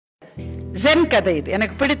Gen கதை இது,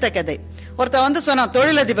 எனக்கு பிடித்த கதை. ஒருத்தர் வந்து சொன்னா,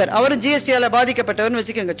 தொழிலதிபர், அவரும் ஜிஎஸ்டியால பாதிக்கப்பட்டவர்னு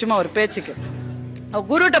வச்சுக்கோங்க, சும்மா ஒரு பேச்சுக்கு.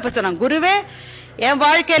 குருட்ட சொன்னாங்க, குருவே என்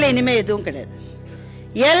வாழ்க்கையில இனிமே எதுவும் கிடையாது,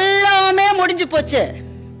 எல்லாமே முடிஞ்சு போச்சு,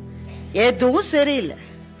 எதுவும் சரியில்லை,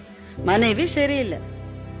 மனைவி சரியில்லை,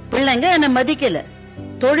 பிள்ளைங்க என்ன மதிக்கல,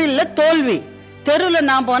 தொழில தோல்வி, தெருவுல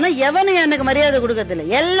நான் போன எவனும் எனக்கு மரியாதை கொடுக்கறதில்லை,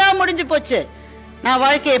 எல்லாம் முடிஞ்சு போச்சு, நான்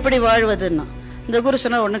வாழ்க்கை எப்படி வாழ்வதுன்னா. இந்த குரு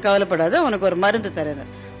சொன்னா, ஒன்னும் கவலைப்படாத, உனக்கு ஒரு மருந்து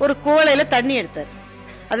தரேன். ஒரு கோலையில தண்ணி எடுத்தார்,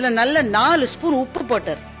 அதுல நல்ல 4 ஸ்பூன் உப்பு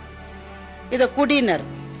போட்டார், இத குடினார்.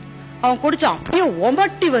 அவன் குடிச்சான், அப்படியே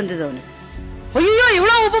ஒமட்டி வந்தது அவனுக்கு. ஐயோ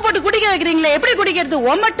இவ்வளவு உப்பு போட்டு குடிக்க வைக்கிறீங்களே, எப்படி குடிக்கிறது,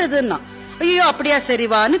 ஒமட்டுதுன்னா. ஐயோ அப்படியா,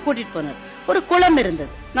 சரிவான்னு கூட்டிட்டு போனார். ஒரு குளம்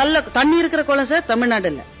இருந்தது, நல்ல தண்ணி இருக்கிற குளம் சார்,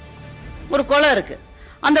 தமிழ்நாடுல ஒரு குளம் இருக்கு.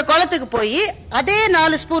 அந்த குளத்துக்கு போய் அதே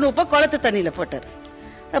 4 ஸ்பூன் உப்ப குளத்து தண்ணியில போட்டார்.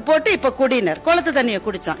 போட்டு இப்ப குடினார். குளத்து தண்ணியை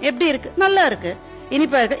குடிச்சான். எப்படி இருக்கு? நல்லா இருக்கு.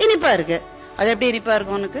 இனிப்பா இருக்கு? இனிப்பா இருக்கு. அது எப்படி இனிப்பா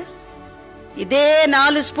இருக்கும் உனக்கு? இதே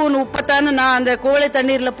 4 ஸ்பூன் உப்பத்தானு நான் அந்த கோழை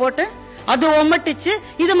தண்ணீர்ல போட்டேன், அது ஒமட்டிச்சு,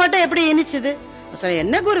 இது மட்டும் எப்படி இனிச்சுது?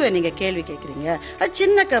 என்ன குருவே நீங்க கேள்வி கேக்குறீங்க? அது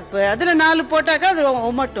சின்ன கப்பு, அதுல 4 போட்டாக்கா அது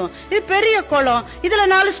ஒமட்டும். இது பெரிய குளம், இதுல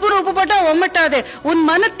 4 ஸ்பூன் உப்பு போட்டா ஒமட்டாது. உன்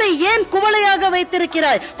மனத்தை ஏன் குவளையாக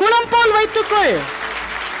வைத்திருக்கிறாய்? குளம் போல் வைத்துக்கொள்.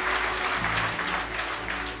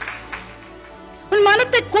 உன்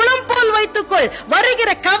மனத்தை குளம் போல் வைத்துக்கொள். வருகிற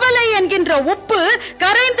கவலை என்கின்ற உப்பு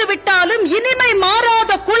கரைந்து விட்டாலும் இனிமை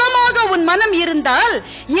மாறாத குளமாக உன் மனம் இருந்தால்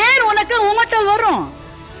ஏன் உனக்கு உமட்டல் வரும்?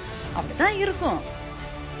 அப்படித்தான் இருக்கும்,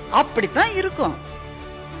 அப்படித்தான் இருக்கும்.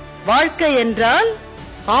 வாழ்க்கை என்றால்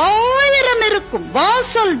 1000 இருக்கும்,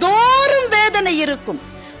 வாசல் தோறும் வேதனை இருக்கும்.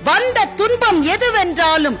 வந்த துன்பம்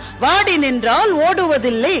எதுவென்றாலும் வாடி நின்றால்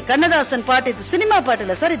ஓடுவதில்லை. கண்ணதாசன் பாட்டு, இது சினிமா பாட்டு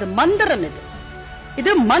இல்ல சார், இது மந்திரம்,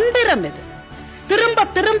 இது மந்திரம். இது திரும்ப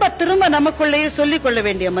திரும்ப திரும்ப நமக்குள்ளேயே சொல்லிக் கொள்ள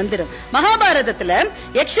வேண்டிய மந்திரம். மகாபாரதத்துல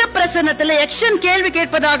யக்ஷ பிரசன்னத்துல யக்ஷன் கேள்வி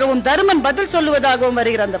கேட்பதாகவும் தருமன் பதில் சொல்லுவதாகவும்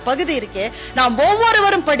வருகிற அந்த பகுதி இருக்கே, நாம்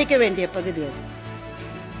ஒவ்வொருவரும் படிக்க வேண்டிய பகுதி அது.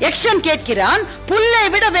 யக்ஷன் கேட்கிறான், புல்லை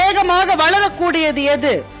விட வேகமாக வளரக்கூடியது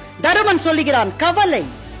எது? தருமன் சொல்லுகிறான், கவலை.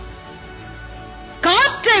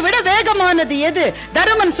 காற்றை விட வேகமானது எது?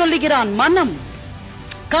 தருமன் சொல்லுகிறான், மனம்.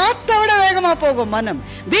 காற்றை விட வேகமா போகும் மனம்.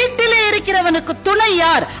 வீட்டிலே இருக்கிறவனுக்கு துணை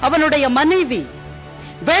யார்? அவனுடைய மனைவி.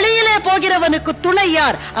 வெளியிலே போகிறவனுக்கு துணை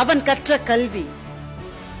யார்? அவன் கற்ற கல்வி.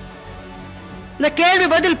 இந்த கேள்வி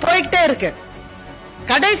பதில் போய்கிட்டே இருக்கு.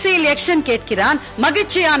 கடைசியில் யக்ஷன் கேட்கிறான்,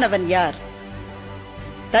 மகிழ்ச்சியானவன் யார்?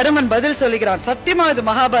 தருமன் பதில் சொல்லுகிறான், சத்தியமா இது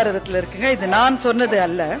மகாபாரதத்தில் இருக்குங்க, இது நான் சொன்னது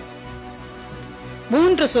அல்ல.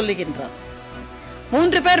 3 சொல்லுகின்றான்.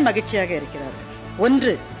 3 பேர் மகிழ்ச்சியாக இருக்கிறார்கள்.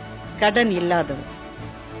 1, கடன் இல்லாதவன்.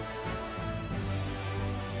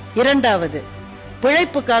 2வது,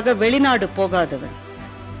 பிழைப்புக்காக வெளிநாடு போகாதவன்.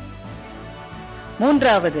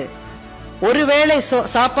 3வது, ஒருவேளை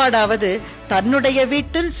சாப்பாடாவது தன்னுடைய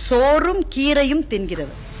வீட்டில் சோறும் கீரையும்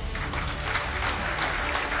தின்கிறவன்.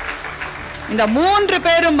 இந்த 3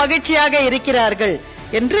 பேரும் மகிழ்ச்சியாக இருக்கிறார்கள்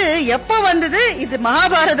என்று எப்ப வந்தது? இது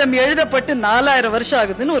மகாபாரதம் எழுதப்பட்டு 4000 வருஷம்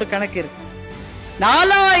ஆகுதுன்னு ஒரு கணக்கு இருக்கு.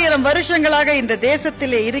 4000 வருஷங்களாக இந்த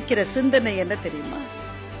தேசத்திலே இருக்கிற சிந்தனை என்ன தெரியுமா?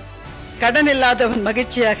 கடன் இல்லாதவன்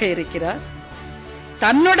மகிழ்ச்சியாக இருக்கிறான்,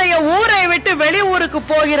 தன்னுடைய ஊரை விட்டு வெளி ஊருக்கு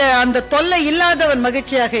போகிற அந்த தொல்லை இல்லாதவன்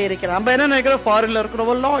மகிழ்ச்சியாக இருக்கிறான். நம்ம என்ன நினைக்கிறோம், ஃபாரின்ல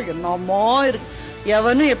இருக்கிறவெல்லாம் என்னமோ இருக்கு,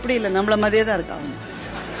 எவனும் எப்படி இல்லை, நம்மள மாதிரியே தான் இருக்காங்க.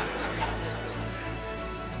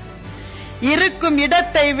 இருக்கும்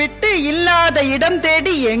இடத்தை விட்டு இல்லாத இடம்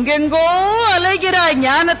தேடி எங்கெங்கோ அலைகிறாய்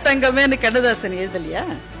ஞான தங்கமேன்னு கண்ணதாசன் எழுதலையா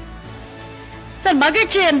சார்?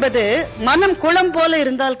 மகிழ்ச்சி என்பது மனம் குளம் போல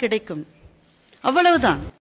இருந்தால் கிடைக்கும், அவ்வளவுதான்.